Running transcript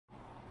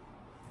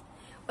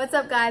What's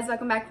up, guys?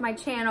 Welcome back to my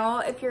channel.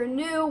 If you're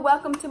new,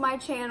 welcome to my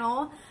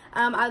channel.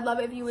 I'd love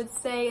it if you would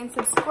stay and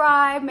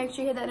subscribe. Make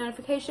sure you hit that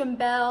notification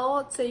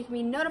bell so you can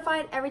be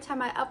notified every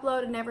time I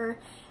upload and never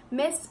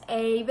miss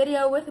a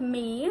video with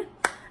me.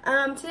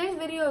 Today's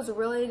video is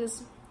really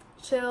just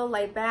chill,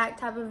 laid back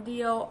type of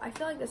deal. I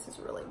feel like this is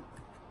really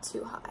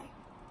too high.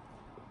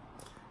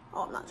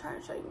 Oh, I'm not trying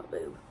to show you my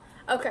boob.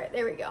 Okay,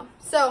 there we go.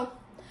 So,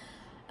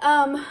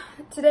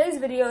 today's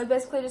video is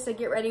basically just a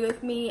get ready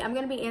with me. I'm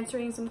going to be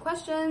answering some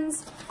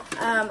questions.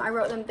 I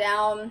wrote them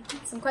down.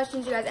 Some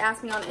questions you guys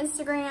asked me on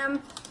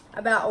Instagram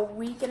about a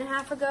week and a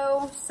half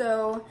ago.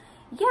 So,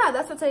 yeah,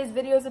 that's what today's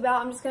video is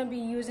about. I'm just going to be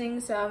using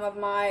some of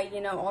my,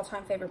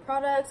 all-time favorite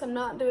products. I'm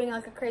not doing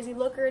like a crazy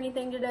look or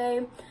anything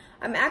today.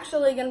 I'm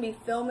actually going to be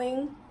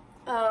filming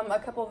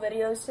a couple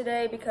videos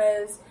today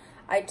because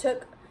I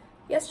took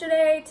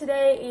yesterday,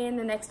 today, and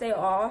the next day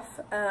off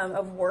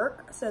of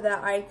work so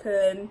that I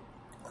could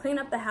clean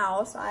up the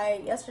house.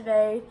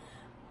 Yesterday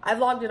I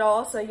vlogged it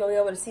all, so you'll be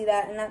able to see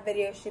that, and that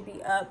video should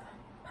be up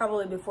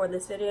probably before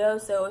this video.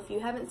 So if you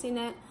haven't seen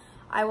it,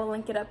 I will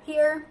link it up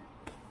here.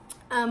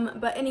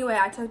 But anyway,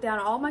 I took down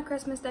all my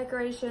Christmas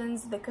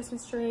decorations, the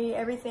Christmas tree,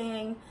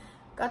 everything,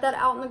 got that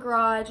out in the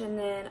garage, and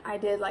then I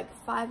did like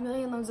 5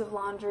 million loads of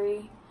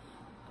laundry.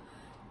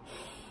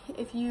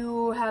 If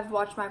you have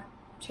watched my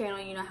channel,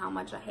 you know how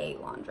much I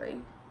hate laundry.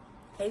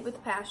 Hate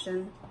with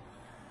passion.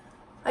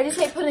 I just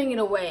hate putting it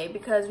away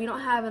because we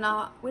don't have a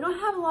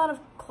lot of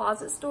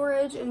closet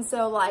storage, and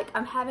so like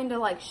I'm having to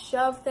like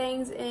shove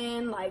things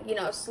in, like,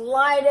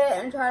 slide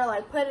it and try to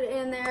like put it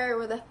in there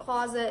with a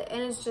closet,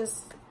 and it's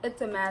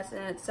a mess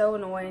and it's so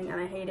annoying and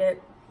I hate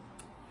it.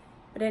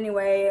 But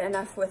anyway,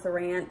 enough with the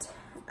rant.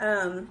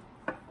 Yeah,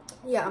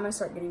 I'm gonna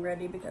start getting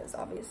ready because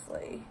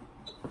obviously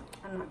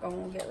I'm not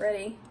gonna get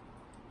ready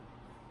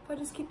if I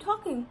just keep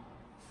talking.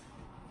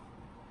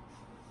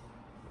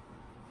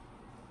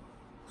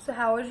 So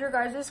how was your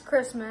guys'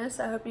 Christmas?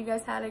 I hope you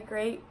guys had a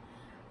great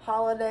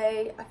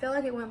holiday. I feel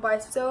like it went by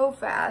so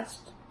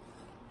fast.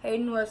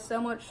 Hayden was so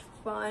much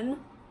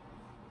fun.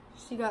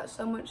 She got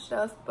so much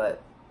stuff,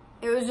 but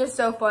it was just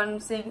so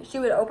fun seeing. She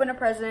would open a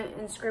present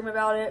and scream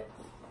about it,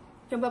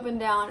 jump up and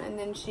down, and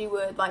then she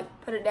would like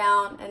put it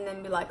down and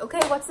then be like, okay,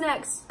 what's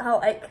next?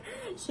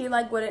 She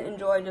wouldn't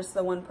enjoy just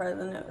the one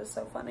present. It was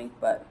so funny,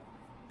 but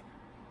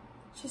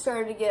she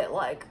started to get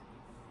like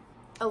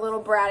a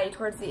little bratty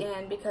towards the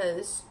end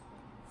because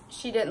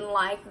she didn't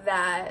like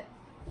that,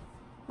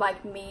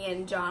 like, me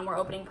and John were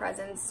opening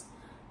presents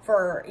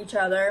for each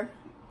other.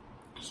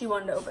 She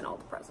wanted to open all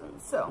the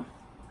presents, so.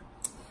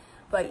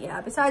 But yeah,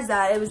 besides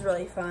that, it was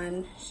really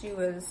fun. She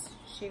was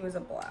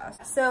a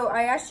blast. So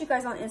I asked you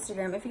guys on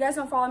Instagram. If you guys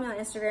don't follow me on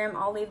Instagram,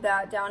 I'll leave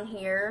that down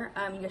here.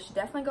 You guys should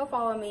definitely go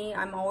follow me.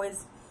 I'm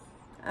always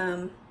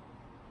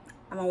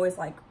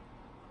like,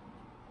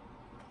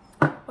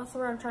 what's the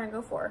word I'm trying to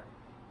go for?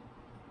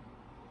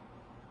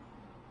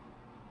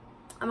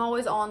 I'm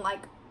always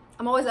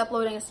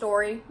uploading a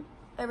story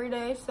every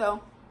day,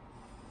 so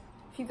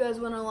if you guys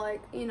want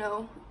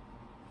to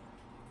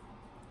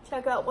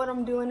check out what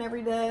I'm doing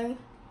every day,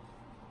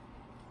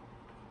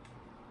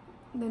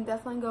 then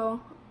definitely go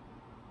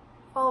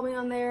follow me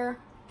on there.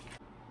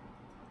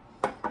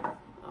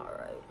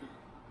 Alright.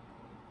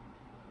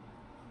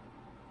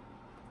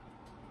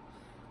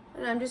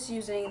 And I'm just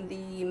using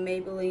the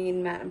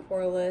Maybelline Matte and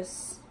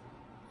Poreless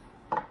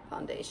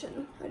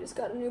foundation. I just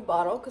got a new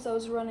bottle because I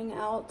was running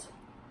out.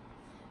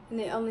 And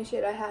the only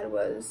shade I had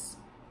was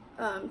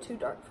too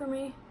dark for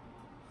me.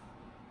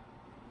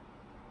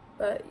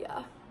 But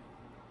yeah.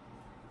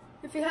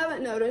 If you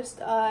haven't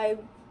noticed, I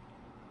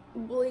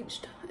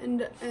bleached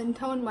and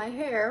toned my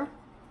hair.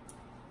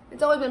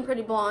 It's always been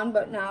pretty blonde,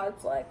 but now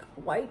it's like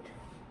white.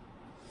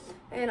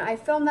 And I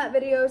filmed that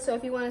video, so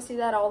if you want to see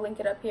that, I'll link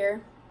it up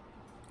here.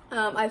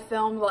 I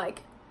filmed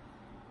like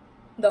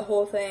the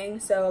whole thing,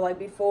 so like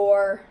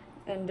before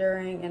and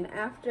during and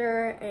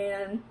after,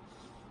 and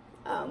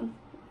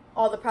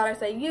all the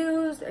products I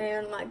used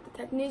and like the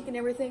technique and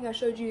everything. I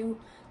showed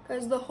you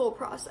guys the whole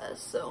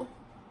process. So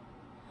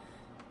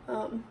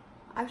I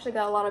actually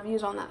got a lot of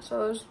views on that,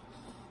 so I was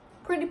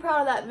pretty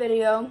proud of that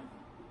video.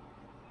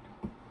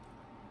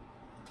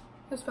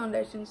 This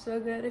foundation's so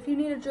good. If you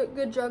need a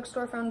good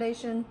drugstore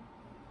foundation,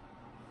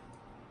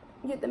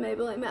 get the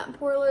Maybelline Matte and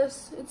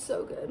Poreless. It's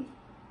so good.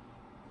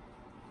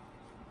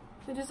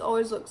 It just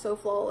always looks so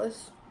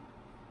flawless.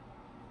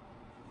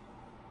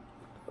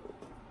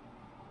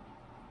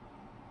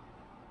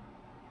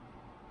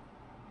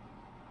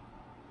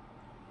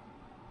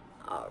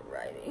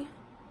 Alrighty.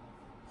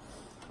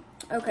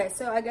 Okay,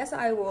 so I guess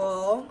I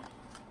will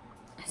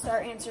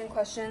start answering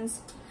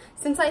questions.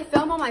 Since I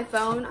film on my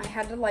phone, I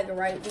had to like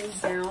write these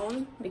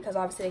down because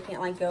obviously I can't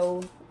like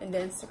go into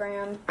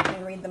Instagram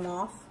and read them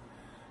off.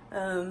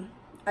 I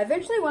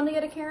eventually want to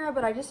get a camera,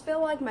 but I just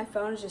feel like my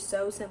phone is just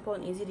so simple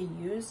and easy to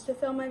use to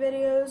film my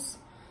videos.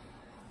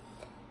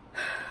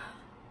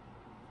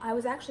 I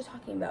was actually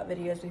talking about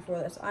videos before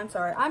this. I'm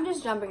sorry. I'm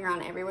just jumping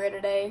around everywhere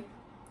today.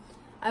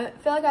 I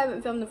feel like I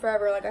haven't filmed in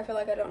forever. Like, I feel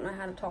like I don't know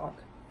how to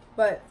talk.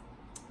 But,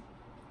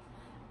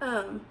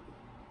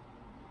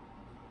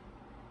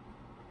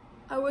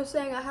 I was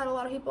saying I had a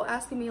lot of people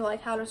asking me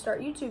like how to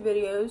start YouTube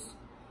videos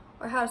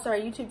or how to start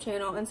a YouTube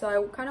channel, and so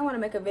I kind of want to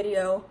make a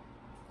video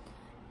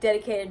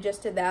dedicated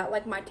just to that,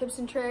 like my tips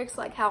and tricks,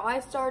 like how I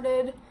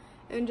started,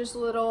 and just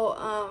little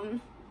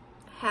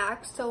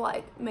hacks to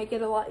like make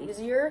it a lot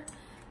easier,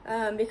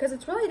 because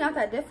it's really not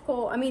that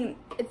difficult. I mean,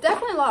 it's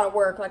definitely a lot of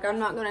work. Like I'm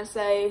not gonna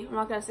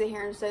sit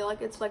here and say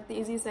like it's like the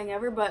easiest thing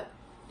ever, but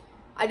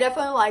I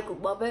definitely like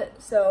love it,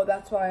 so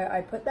that's why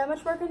I put that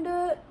much work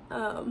into it.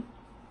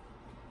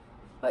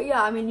 But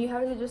yeah, I mean, you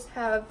have to just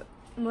have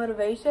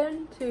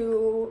motivation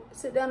to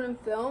sit down and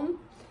film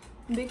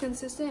and be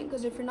consistent,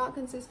 because if you're not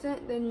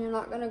consistent, then you're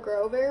not going to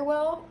grow very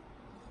well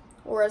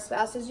or as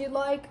fast as you'd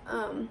like.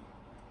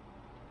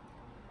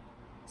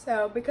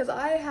 So because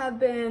I have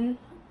been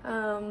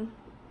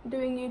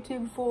doing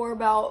YouTube for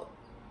about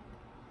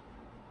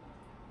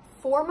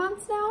 4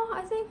 months now,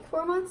 I think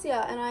 4 months,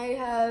 yeah, and I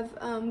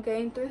have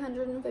gained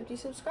 350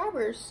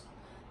 subscribers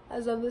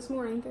as of this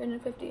morning,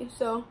 350,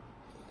 so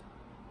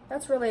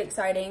that's really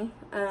exciting.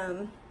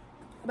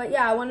 But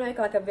yeah, I want to make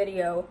like a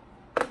video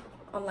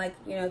on like,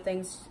 you know,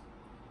 things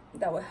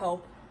that would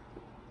help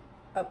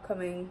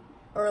upcoming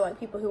or like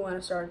people who want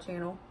to start a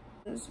channel.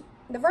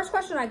 The first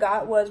question I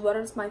got was, what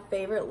is my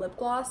favorite lip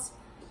gloss?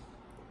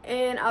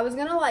 And I was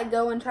gonna like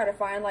go and try to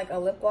find like a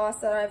lip gloss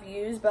that I've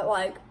used, but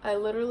like I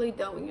literally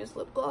don't use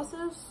lip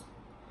glosses,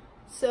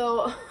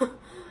 so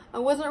I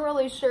wasn't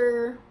really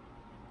sure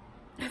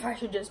if I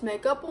should just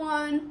make up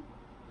one,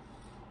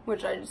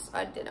 which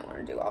I didn't want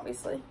to do,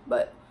 obviously.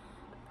 But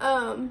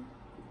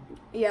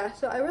yeah,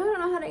 so I really don't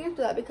know how to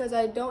answer that, because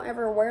I don't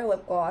ever wear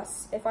lip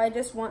gloss. If I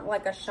just want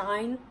like a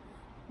shine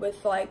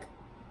with like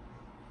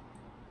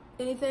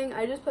anything,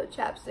 I just put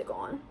chapstick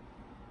on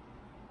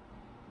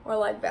or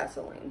like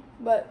Vaseline.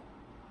 But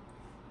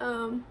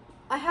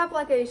I have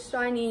like a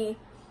shiny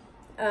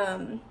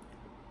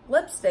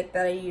lipstick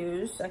that I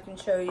use. I can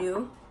show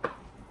you,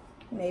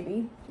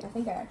 maybe. I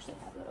think I actually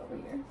have it over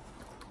here.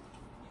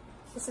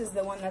 This is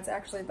the one that's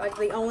actually like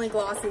the only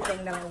glossy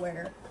thing that I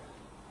wear.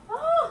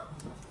 Oh!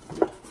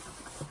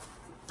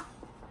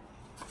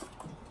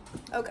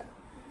 Okay.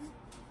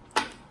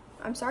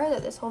 I'm sorry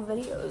that this whole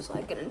video is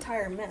like an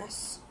entire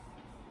mess.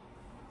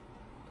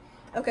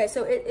 Okay,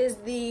 so it is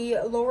the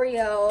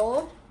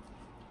L'Oreal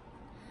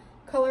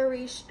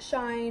Color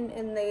Shine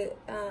in the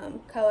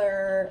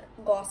color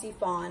Glossy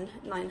Fawn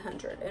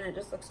 900, and it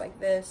just looks like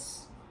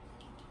this.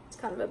 It's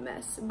kind of a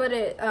mess, but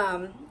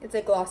it's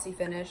a glossy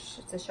finish.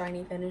 It's a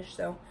shiny finish,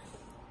 so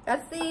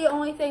that's the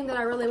only thing that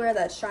I really wear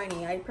that's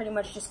shiny. I pretty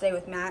much just stay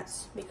with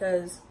mattes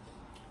because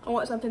I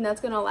want something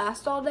that's gonna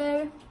last all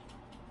day.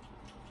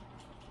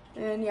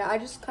 And yeah, I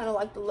just kind of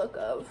like the look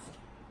of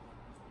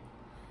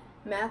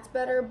mattes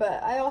better,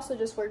 but I also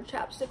just wear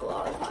chapstick a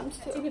lot of times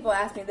too. Two people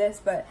ask me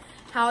this, but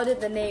how did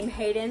the name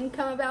Hayden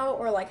come about,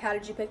 or like how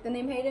did you pick the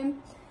name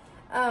Hayden?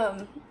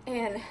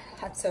 And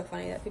that's so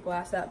funny that people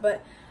ask that,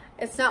 but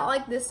it's not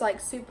like this like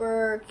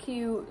super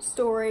cute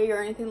story or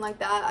anything like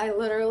that. I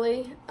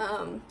literally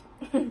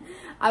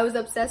I was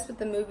obsessed with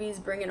the movies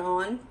Bring It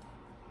On.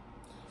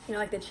 You know,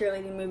 like the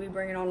cheerleading movie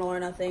Bring It On All or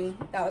Nothing.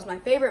 That was my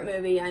favorite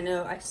movie.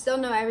 I still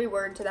know every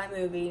word to that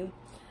movie.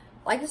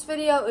 Like this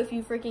video if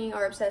you freaking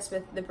are obsessed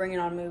with the Bring It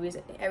On movies.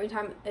 Every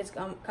time it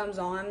comes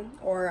on,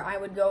 or I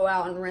would go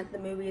out and rent the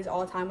movies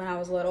all the time when I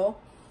was little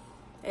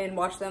and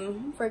watch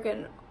them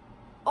freaking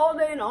all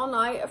day and all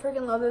night. I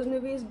freaking love those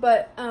movies.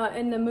 But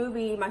in the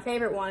movie, my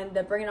favorite one,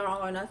 the Bring It On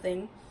All or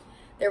Nothing,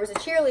 there was a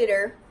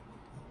cheerleader.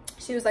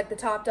 She was like the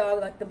top dog,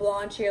 like the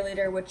blonde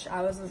cheerleader, which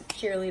I was a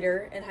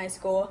cheerleader in high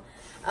school.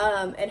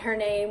 And her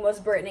name was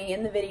Brittany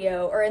in the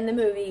video, or in the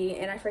movie,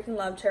 and I freaking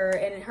loved her.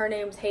 And her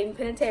name's Hayden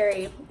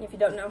Panettiere. If you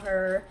don't know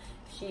her,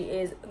 she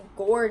is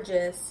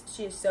gorgeous.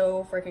 She is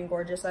so freaking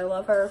gorgeous. I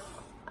love her.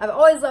 I've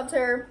always loved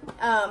her.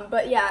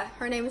 But yeah,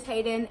 her name is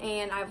Hayden,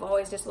 and I've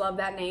always just loved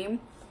that name.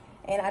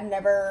 And I've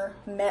never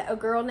met a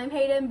girl named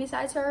Hayden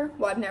besides her.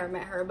 Well, I've never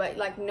met her, but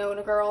like known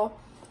a girl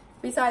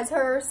besides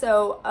her.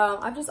 So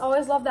I've just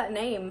always loved that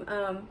name.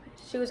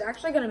 She was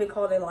actually going to be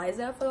called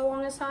Eliza for the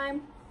longest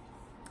time.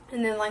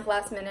 And then like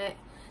last minute,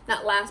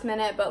 not last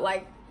minute, but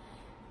like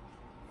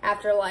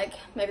after like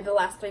maybe the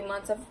last 3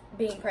 months of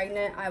being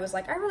pregnant, I was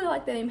like, I really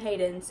like the name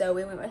Hayden. So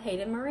we went with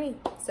Hayden Marie.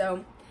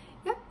 So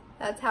yeah,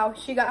 that's how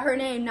she got her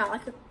name. Not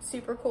like a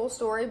super cool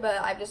story, but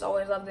I've just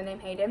always loved the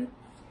name Hayden.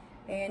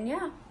 And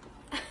yeah,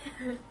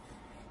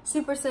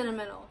 super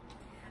sentimental.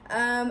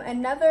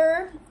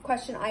 Another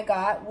question I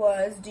got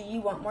was, do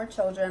you want more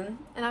children?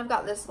 And I've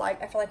got this,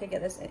 like, I feel like I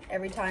get this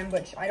every time,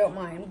 which I don't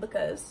mind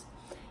because,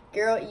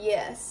 girl,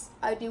 yes,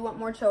 I do want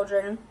more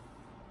children.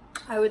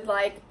 I would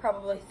like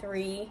probably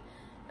 3.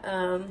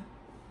 I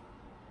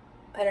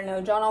don't know.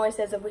 John always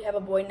says if we have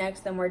a boy next,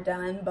 then we're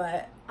done,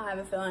 but I have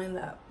a feeling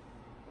that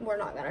we're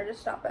not going to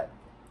just stop at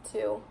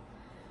 2.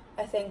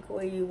 I think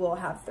we will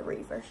have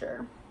 3 for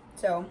sure.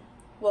 So,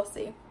 we'll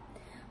see.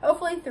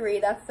 Hopefully 3,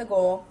 that's the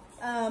goal.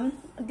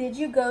 Did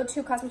you go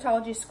to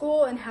cosmetology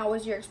school, and how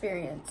was your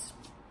experience?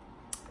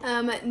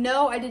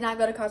 No, I did not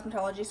go to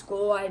cosmetology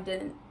school. I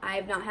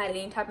have not had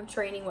any type of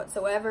training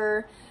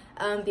whatsoever.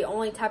 The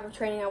only type of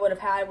training I would have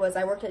had was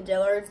I worked at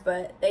Dillard's,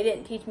 but they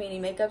didn't teach me any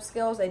makeup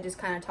skills. They just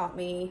kind of taught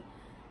me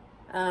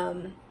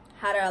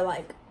how to,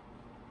 like,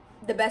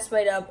 the best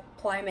way to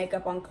apply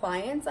makeup on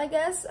clients, I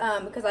guess,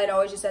 because I'd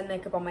always just done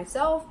makeup on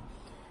myself.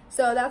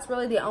 So that's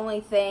really the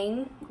only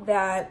thing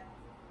that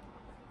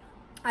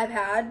I've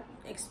had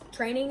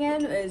training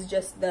in, is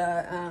just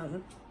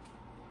the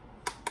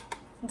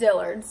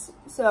Dillard's.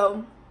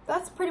 So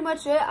that's pretty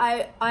much it.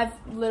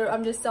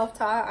 I'm just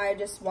self-taught. I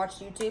just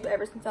watched YouTube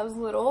ever since I was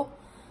little,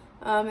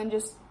 and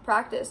just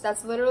practice.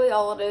 That's literally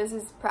all it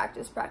is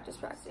practice, practice,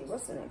 practice.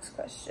 What's the next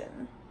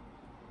question?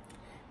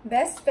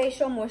 Best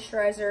facial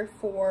moisturizer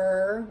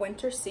for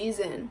winter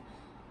season.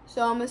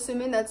 So I'm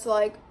assuming that's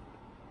like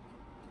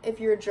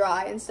if you're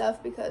dry and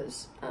stuff,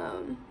 because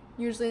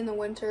usually in the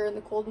winter and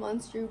the cold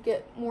months you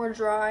get more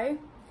dry.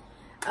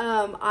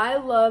 I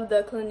love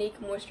the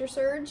Clinique Moisture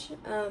Surge.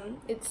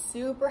 It's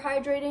super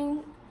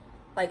hydrating,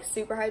 like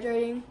super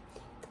hydrating.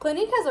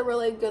 Clinique has a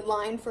really good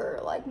line for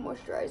like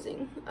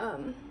moisturizing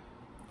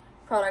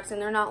products,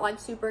 and they're not like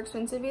super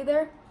expensive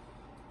either.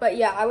 But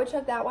yeah, I would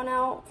check that one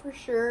out for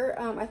sure.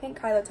 I think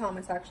Kyla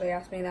Thomas actually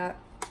asked me that.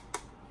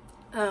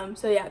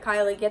 So yeah,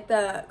 Kylie, get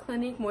the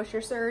Clinique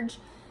Moisture Surge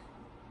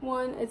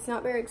one. It's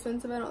not very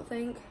expensive, I don't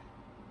think.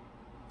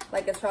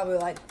 Like, it's probably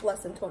like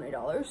less than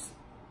 $20.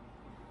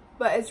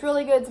 But it's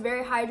really good. It's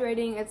very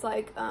hydrating. It's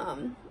like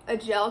a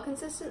gel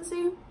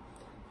consistency,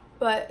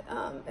 but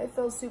it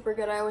feels super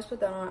good. I always put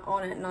that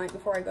on at night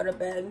before I go to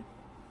bed,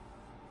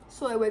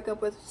 so I wake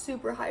up with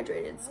super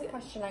hydrated skin. The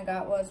question I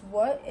got was,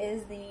 what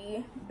is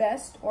the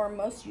best or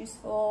most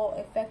useful,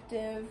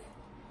 effective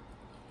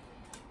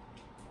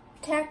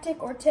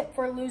tactic or tip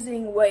for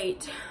losing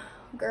weight?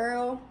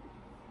 Girl,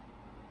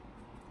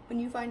 when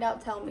you find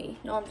out, tell me.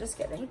 No, I'm just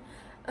kidding.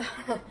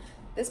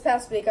 This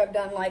past week I've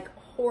done like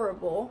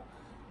horrible,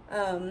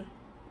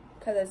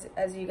 because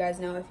as you guys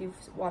know, if you've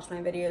watched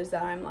my videos,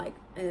 that I'm like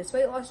in this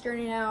weight loss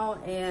journey now,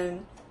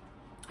 and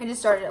I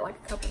just started it like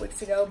a couple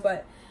weeks ago.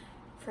 But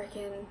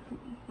freaking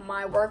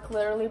my work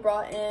literally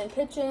brought in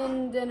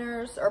pitch-in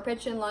dinners or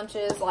pitch-in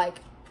lunches like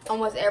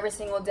almost every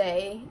single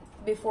day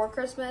before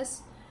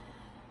Christmas.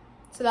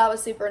 So that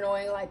was super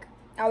annoying. Like,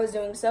 I was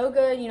doing so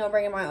good, you know,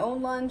 bringing my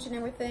own lunch and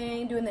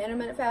everything, doing the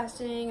intermittent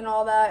fasting and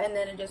all that, and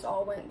then it just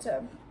all went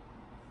to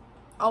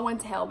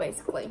hell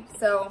basically.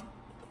 So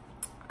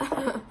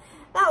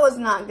that was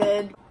not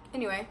good.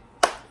 Anyway,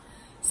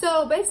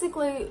 so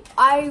basically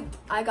I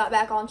got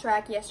back on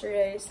track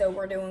yesterday, so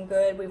we're doing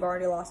good. We've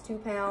already lost 2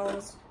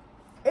 pounds.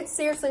 It's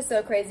seriously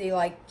so crazy.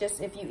 Like, just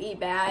if you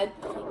eat bad,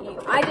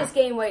 I just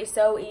gain weight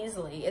so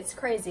easily. It's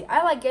crazy.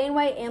 I like gain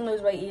weight and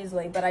lose weight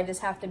easily, but I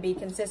just have to be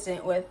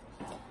consistent with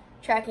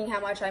tracking how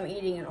much I'm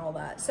eating and all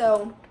that.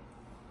 So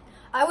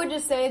I would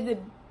just say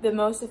the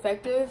most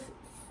effective,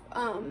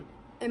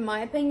 in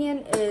my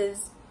opinion,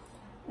 is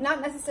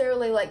not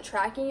necessarily like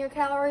tracking your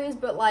calories,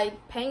 but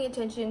like paying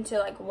attention to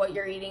like what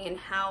you're eating and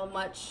how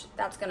much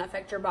that's going to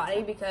affect your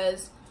body.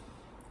 Because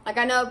like,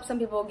 I know some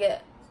people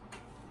they're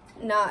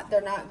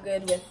not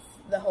good with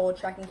the whole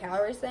tracking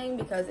calories thing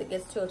because it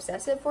gets too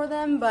obsessive for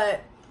them.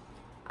 But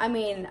I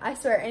mean, I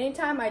swear,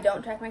 anytime I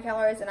don't track my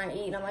calories and I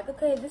eat and I'm like,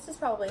 okay, this is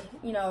probably,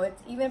 you know,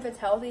 it's, even if it's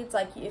healthy, it's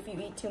like if you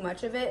eat too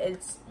much of it,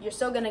 you're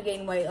still going to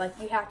gain weight. Like,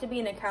 you have to be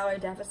in a calorie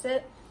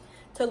deficit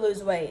to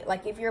lose weight.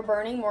 Like, if you're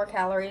burning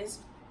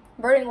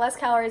less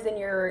calories than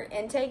you're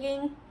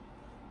intaking,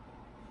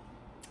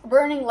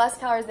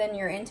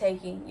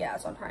 yeah,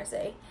 that's what I'm trying to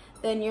say,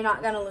 then you're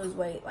not going to lose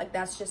weight. Like,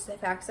 that's just the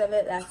facts of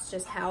it. That's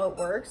just how it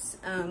works.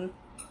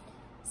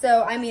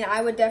 So, I mean,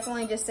 I would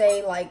definitely just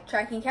say, like,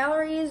 tracking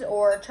calories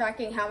or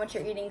tracking how much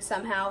you're eating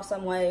somehow,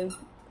 some way,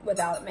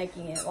 without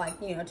making it, like,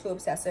 you know, too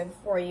obsessive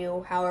for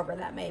you, however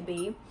that may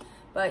be.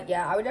 But,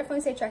 yeah, I would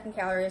definitely say tracking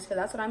calories, because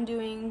that's what I'm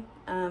doing.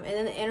 And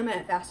then the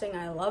intermittent fasting,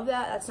 I love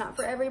that. That's not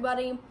for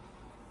everybody,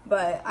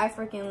 but I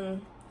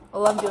freaking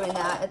love doing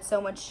that. It's so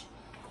much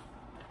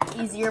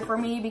easier for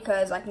me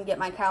because I can get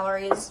my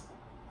calories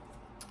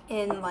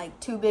in, like,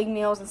 2 big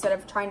meals instead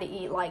of trying to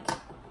eat, like,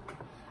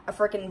 a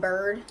freaking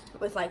bird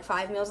with like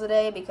 5 meals a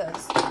day,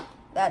 because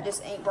that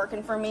just ain't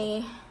working for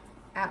me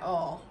at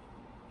all.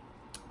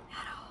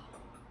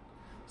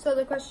 So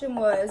the question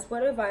was,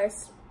 what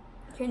advice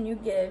can you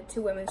give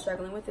to women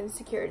struggling with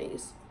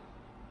insecurities?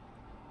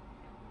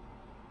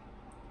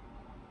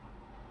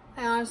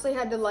 I honestly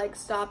had to like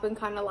stop and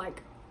kind of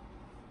like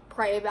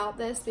pray about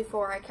this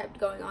before I kept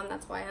going on.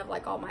 That's why I have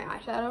like all my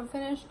eyeshadow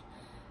finished,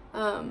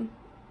 because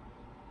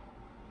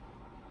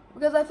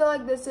I feel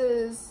like this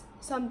is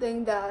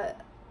something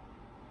that,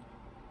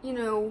 you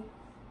know,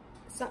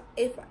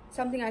 if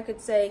something I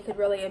could say could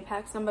really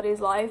impact somebody's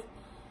life.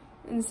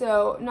 And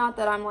so, not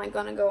that I'm like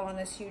gonna go on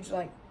this huge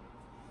like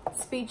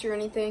speech or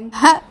anything.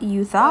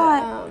 You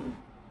thought.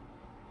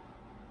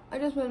 But, I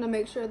just wanted to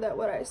make sure that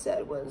what I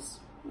said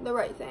was the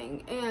right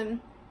thing, and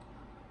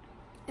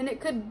it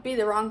could be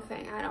the wrong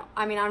thing.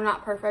 I mean, I'm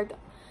not perfect.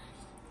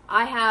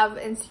 I have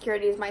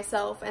insecurities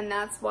myself, and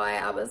that's why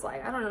I was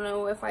like, I don't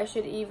know if I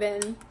should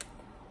even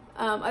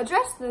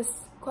address this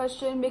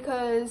question,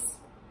 because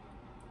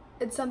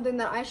it's something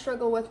that I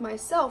struggle with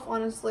myself,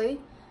 honestly.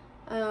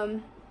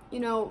 You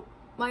know,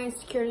 my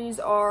insecurities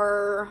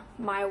are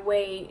my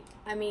weight.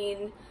 I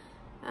mean,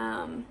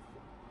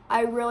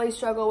 I really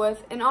struggle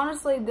with, and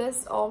honestly,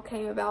 this all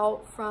came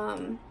about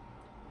from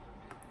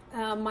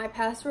my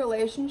past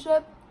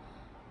relationship.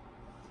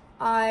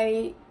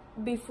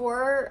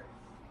 Before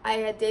I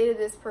had dated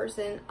this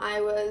person, I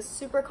was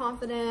super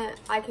confident.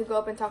 I could go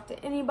up and talk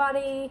to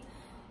anybody.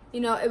 You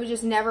know, it was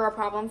just never a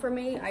problem for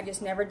me. I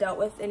just never dealt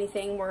with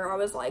anything where I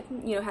was like,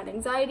 you know, had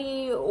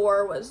anxiety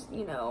or was,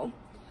 you know,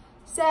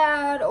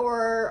 sad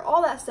or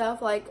all that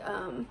stuff. Like,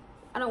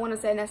 I don't want to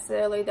say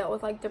necessarily dealt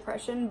with like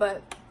depression,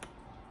 but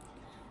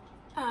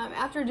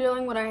after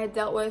dealing what I had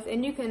dealt with,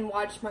 and you can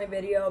watch my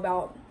video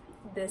about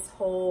this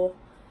whole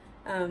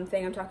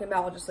thing I'm talking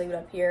about, I'll just leave it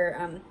up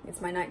here. It's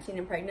my 19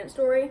 and pregnant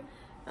story.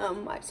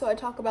 So I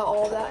talk about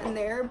all of that in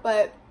there,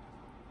 but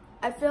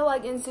I feel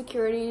like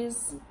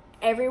insecurities,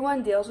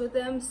 everyone deals with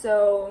them.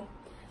 So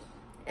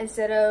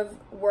instead of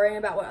worrying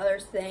about what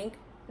others think,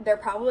 they're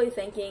probably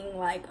thinking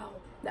like, oh,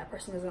 that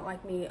person doesn't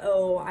like me.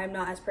 Oh, I'm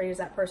not as pretty as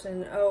that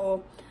person.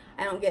 Oh,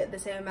 I don't get the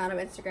same amount of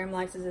Instagram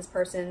likes as this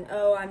person.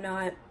 Oh, I'm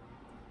not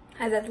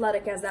as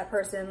athletic as that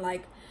person.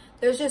 Like,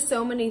 there's just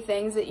so many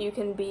things that you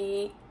can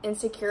be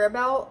insecure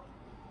about,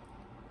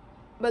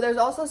 but there's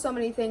also so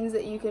many things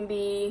that you can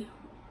be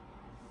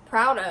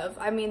proud of.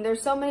 I mean,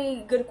 there's so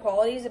many good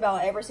qualities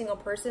about every single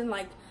person.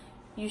 Like,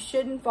 you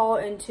shouldn't fall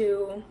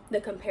into the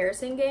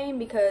comparison game,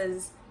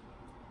 because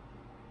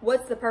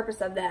what's the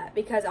purpose of that?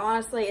 Because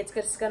honestly, it's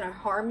just gonna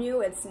harm you.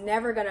 It's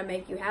never gonna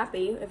make you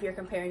happy if you're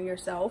comparing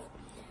yourself.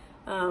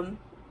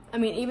 I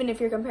mean, even if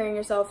you're comparing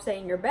yourself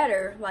saying you're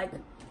better, like,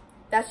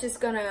 that's just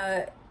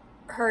gonna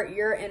hurt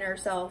your inner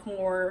self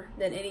more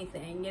than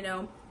anything, you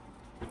know?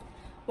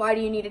 Why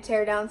do you need to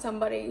tear down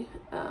somebody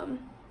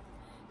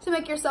to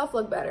make yourself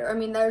look better? I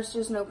mean, there's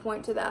just no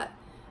point to that.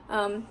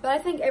 But I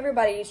think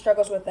everybody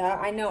struggles with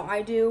that. I know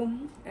I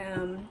do.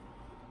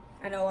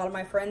 I know a lot of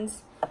my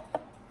friends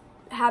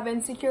have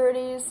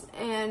insecurities,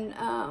 and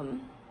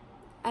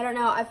I don't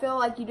know. I feel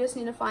like you just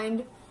need to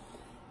find,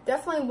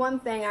 definitely one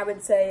thing I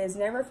would say is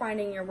never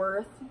finding your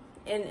worth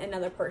in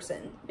another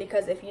person,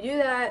 because if you do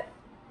that,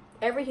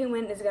 every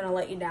human is going to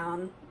let you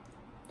down,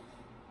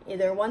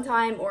 either one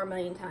time or a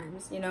million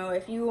times. You know,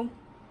 if you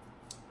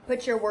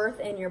put your worth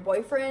in your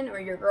boyfriend or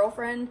your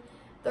girlfriend,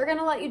 they're going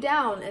to let you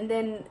down. And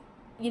then,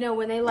 you know,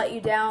 when they let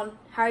you down,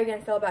 how are you going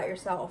to feel about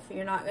yourself?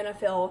 You're not going to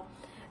feel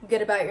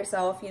good about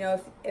yourself. You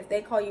know, if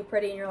they call you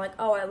pretty and you're like,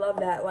 oh, I love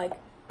that, like,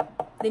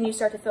 then you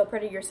start to feel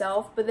pretty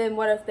yourself. But then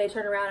what if they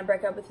turn around and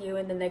break up with you,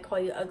 and then they call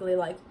you ugly?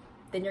 Like,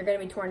 then you're going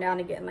to be torn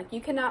down again. Like,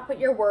 you cannot put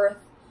your worth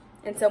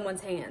in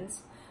someone's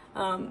hands.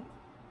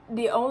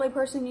 The only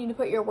person you need to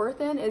put your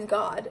worth in is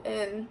God,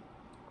 and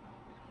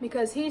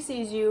because He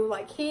sees you,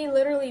 like, He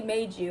literally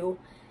made you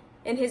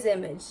in His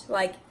image.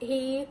 Like,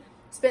 He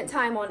spent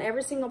time on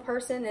every single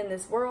person in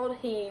this world.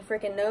 He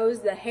freaking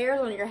knows the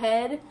hairs on your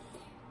head.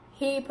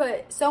 He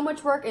put so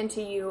much work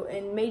into you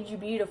and made you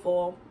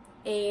beautiful.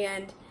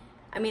 And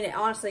I mean, it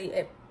honestly,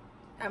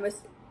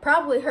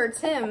 probably hurts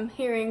Him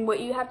hearing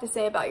what you have to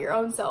say about your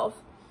own self.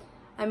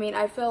 I mean,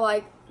 I feel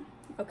like,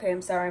 okay,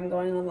 I'm sorry, I'm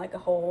going on like a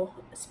whole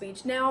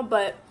speech now,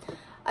 but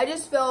I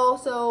just feel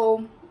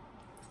so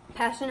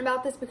passionate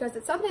about this because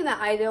it's something that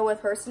I deal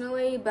with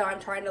personally, but I'm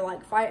trying to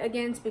like fight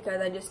against,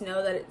 because I just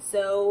know that it's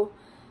so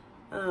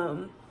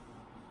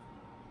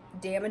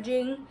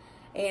damaging.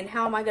 And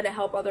how am I going to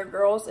help other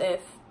girls if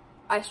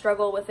I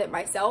struggle with it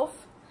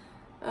myself?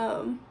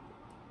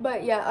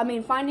 But yeah, I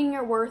mean, finding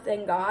your worth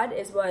in God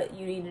is what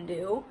you need to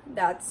do.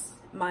 That's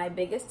my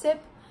biggest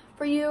tip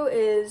for you,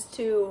 is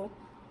to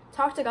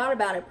talk to God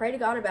about it, pray to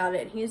God about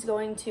it. He's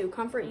going to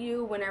comfort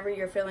you whenever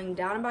you're feeling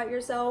down about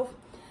yourself.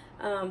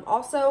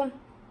 Also,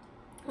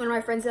 one of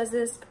my friends does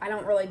this, I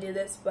don't really do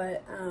this,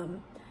 but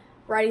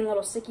writing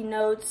little sticky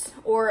notes,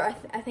 or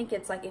I think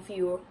it's like if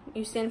you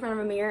stand in front of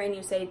a mirror and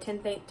you say 10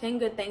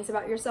 good things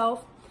about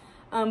yourself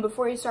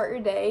before you start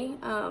your day.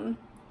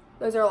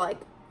 Those are like,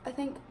 I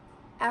think,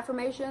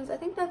 affirmations. I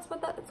think that's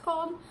what that's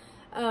called.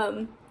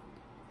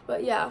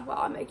 But yeah,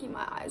 wow, I'm making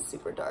my eyes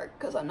super dark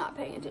because I'm not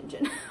paying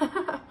attention.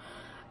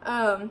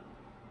 But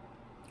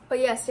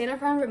yeah, stand in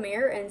front of a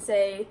mirror and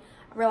say,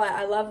 really,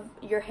 I love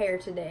your hair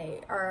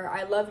today, or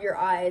I love your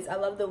eyes, I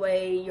love the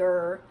way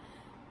your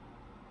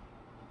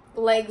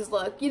legs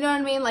look. You know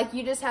what I mean? Like,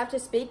 you just have to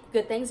speak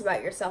good things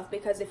about yourself,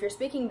 because if you're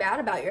speaking bad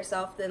about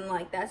yourself, then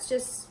like that's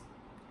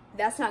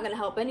not going to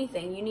help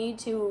anything. You need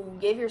to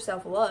give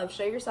yourself love,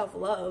 show yourself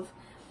love.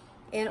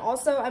 And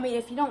also, I mean,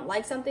 if you don't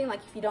like something,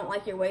 like if you don't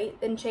like your weight,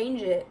 then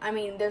change it. I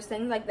mean, there's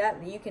things like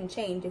that you can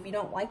change. If you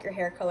don't like your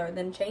hair color,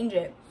 then change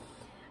it.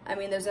 I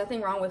mean, there's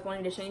nothing wrong with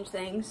wanting to change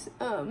things.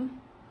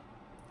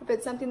 If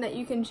it's something that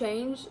you can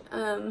change,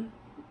 then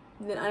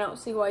I don't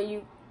see why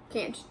you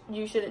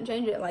shouldn't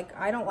change it. Like,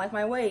 I don't like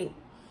my weight,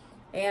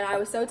 and I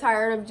was so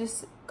tired of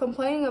just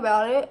complaining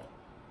about it.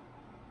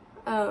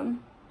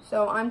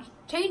 So I'm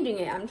changing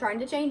it. I'm trying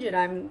to change it.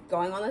 I'm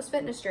going on this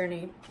fitness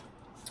journey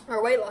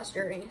or weight loss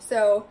journey.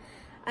 So,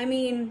 I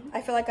mean,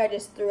 I feel like I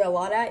just threw a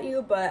lot at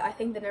you, but I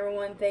think the number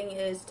one thing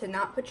is to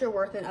not put your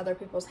worth in other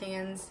people's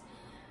hands.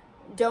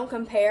 Don't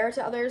compare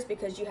to others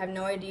because you have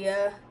no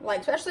idea.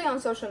 Like, especially on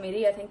social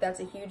media, I think that's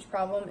a huge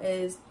problem,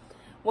 is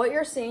what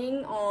you're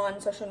seeing on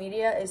social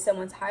media is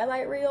someone's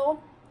highlight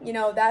reel. You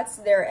know, that's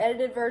their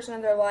edited version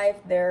of their life,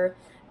 their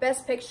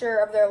best picture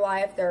of their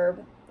life, their,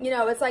 you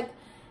know, it's like,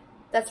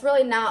 that's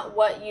really not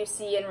what you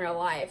see in real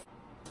life.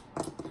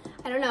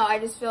 I don't know, I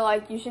just feel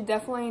like you should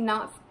definitely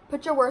not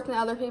put your worth in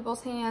other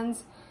people's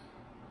hands.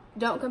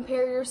 Don't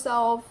compare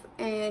yourself,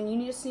 and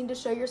you just need to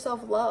show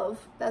yourself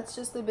love. That's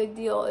just the big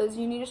deal, is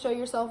you need to show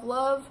yourself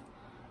love,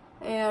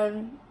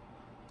 and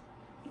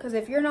because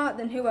if you're not,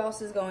 then who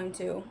else is going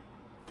to?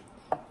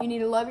 You need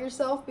to love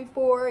yourself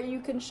before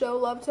you can show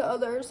love to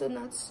others, and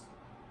that's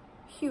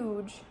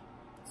huge.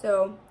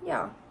 So,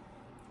 yeah.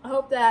 I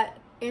hope that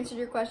answered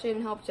your question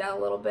and helped you out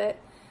a little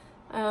bit.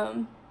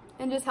 And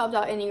just helped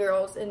out any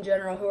girls in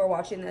general who are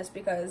watching this,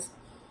 because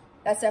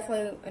that's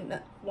definitely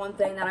one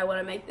thing that I want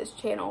to make this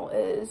channel,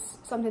 is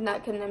something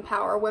that can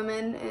empower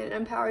women and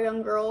empower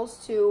young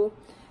girls to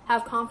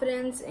have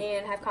confidence,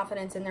 and have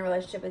confidence in their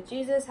relationship with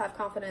Jesus, have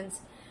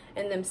confidence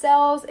in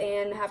themselves,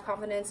 and have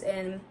confidence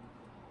in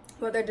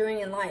what they're doing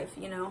in life,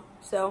 you know.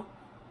 So,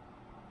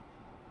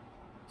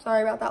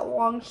 sorry about that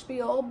long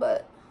spiel,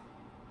 but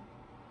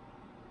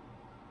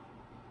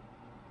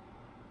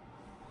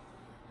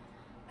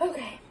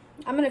okay,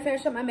 I'm gonna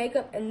finish up my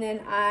makeup and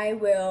then I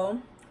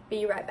will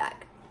be right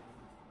back.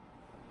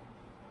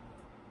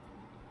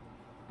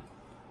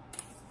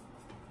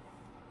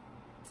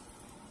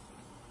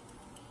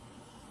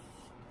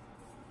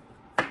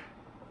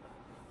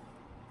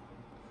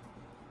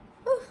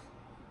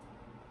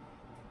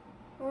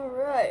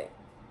 Alright,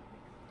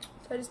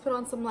 so I just put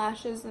on some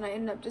lashes and I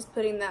ended up just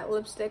putting that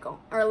lipstick on,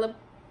 or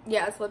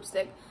yeah, it's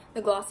lipstick,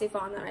 the glossy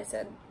fawn that I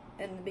said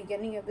in the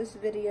beginning of this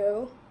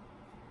video.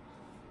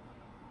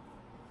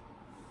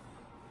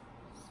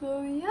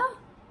 So yeah,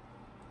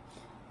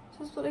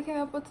 this is what I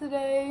came up with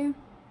today.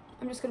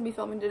 I'm just going to be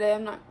filming today,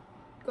 I'm not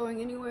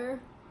going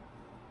anywhere.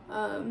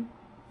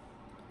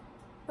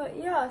 But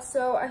yeah,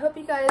 so I hope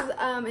you guys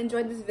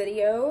enjoyed this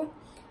video.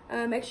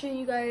 Make sure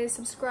you guys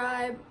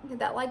subscribe, hit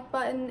that like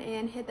button,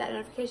 and hit that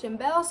notification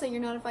bell so you're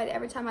notified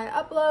every time I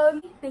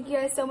upload. Thank you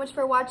guys so much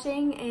for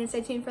watching, and stay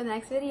tuned for the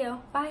next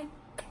video. Bye!